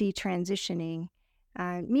to detransitioning.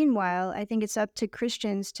 Meanwhile, I think it's up to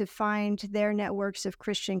Christians to find their networks of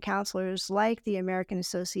Christian counselors, like the American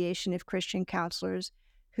Association of Christian Counselors,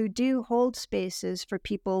 who do hold spaces for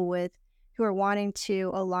people who are wanting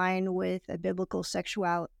to align with a biblical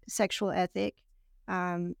sexual ethic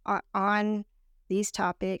on these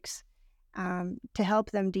topics, to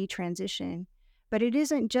help them detransition. But it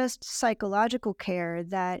isn't just psychological care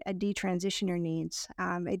that a detransitioner needs.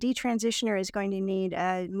 A detransitioner is going to need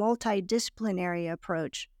a multidisciplinary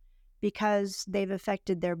approach because they've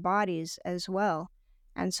affected their bodies as well.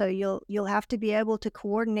 And so you'll have to be able to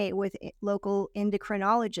coordinate with local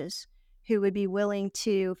endocrinologists who would be willing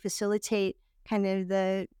to facilitate kind of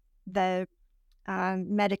the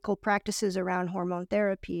medical practices around hormone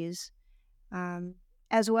therapies,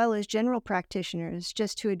 as well as general practitioners,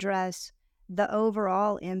 just to address the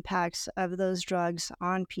overall impacts of those drugs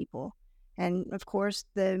on people. And of course,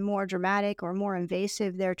 the more dramatic or more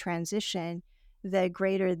invasive their transition, the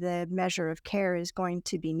greater the measure of care is going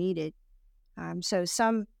to be needed. So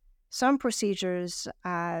some some procedures,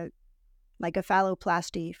 like a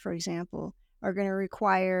phalloplasty, for example, are going to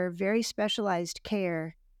require very specialized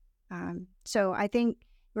care. So I think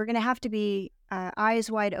we're going to have to be eyes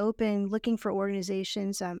wide open, looking for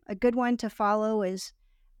organizations. A good one to follow is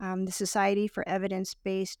the Society for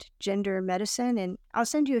Evidence-Based Gender Medicine, and I'll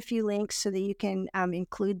send you a few links so that you can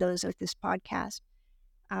include those with this podcast.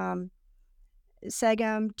 SEGM,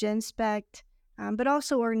 GenSpect, but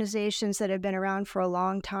also organizations that have been around for a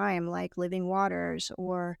long time, like Living Waters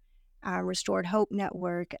or Restored Hope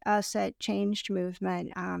Network, Us at Changed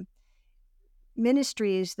Movement,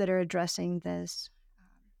 ministries that are addressing this,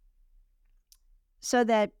 so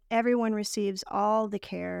that everyone receives all the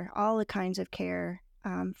care, all the kinds of care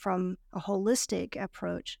from a holistic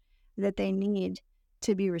approach that they need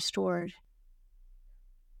to be restored.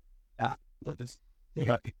 Yeah.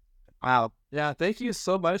 Wow. Yeah. Thank you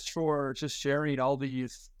so much for just sharing all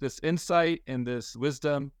this insight and this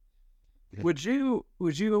wisdom. Would you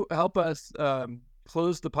help us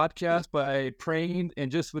close the podcast by praying,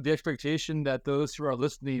 and just with the expectation that those who are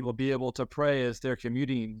listening will be able to pray as they're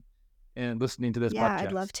commuting and listening to this podcast? Yeah,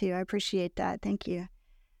 I'd love to. I appreciate that. Thank you.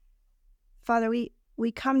 Father,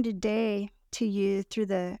 we come today to you through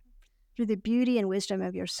the beauty and wisdom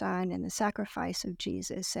of your Son and the sacrifice of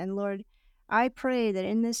Jesus. And Lord, I pray that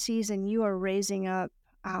in this season you are raising up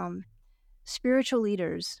spiritual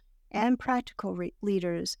leaders and practical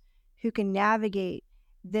leaders who can navigate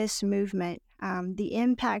this movement. The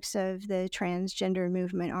impacts of the transgender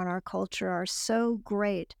movement on our culture are so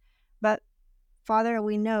great, but Father,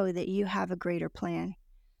 we know that you have a greater plan.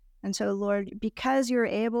 And so, Lord, because you're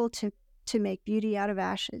able to make beauty out of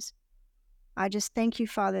ashes, I just thank you,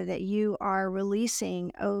 Father, that you are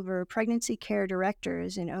releasing over pregnancy care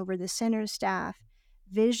directors and over the center staff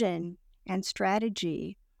vision and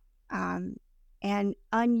strategy and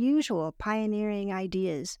unusual pioneering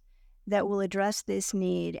ideas that will address this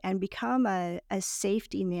need and become a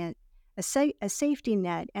safety net, a safety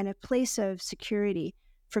net and a place of security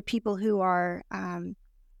for people who are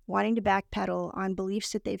wanting to backpedal on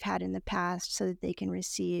beliefs that they've had in the past so that they can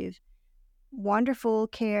receive wonderful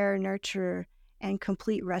care, nurture, and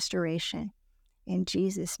complete restoration. In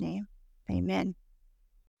Jesus' name, amen.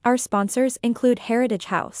 Our sponsors include Heritage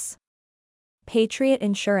House, Patriot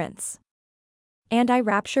Insurance, and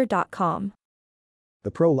iRapture.com.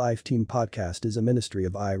 The ProLife Team Podcast is a ministry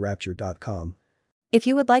of iRapture.com. If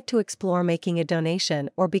you would like to explore making a donation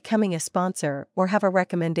or becoming a sponsor or have a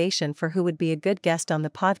recommendation for who would be a good guest on the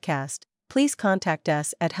podcast, please contact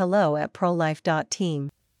us at hello@prolife.team.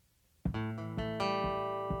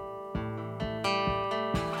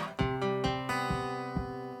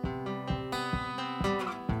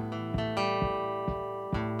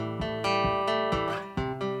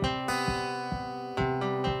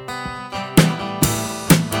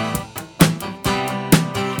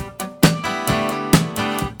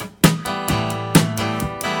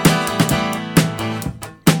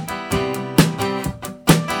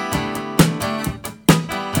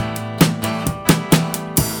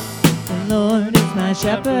 Lord is my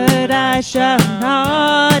shepherd, I shall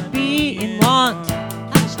not be in want.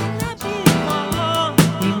 I shall not be in want.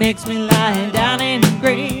 He makes me lie down in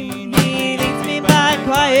green. He leads me by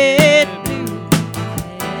quiet blue.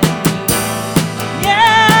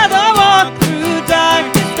 Yeah, though I walk through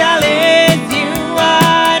darkest valleys, you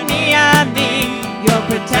are near me. Your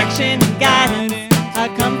protection and guidance are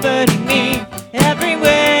comforting me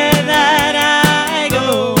everywhere that I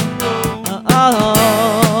go.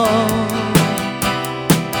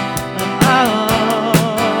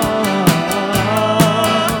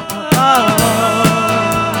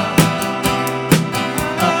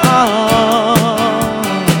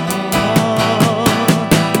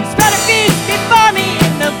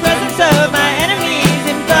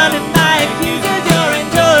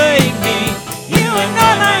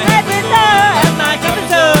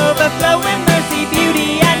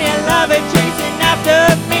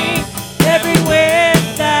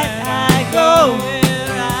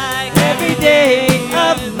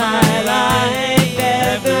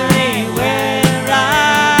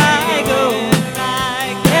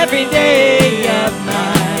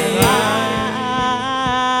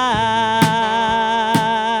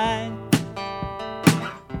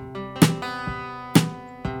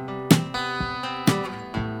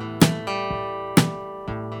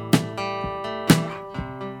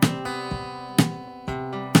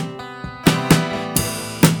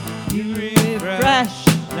 You refresh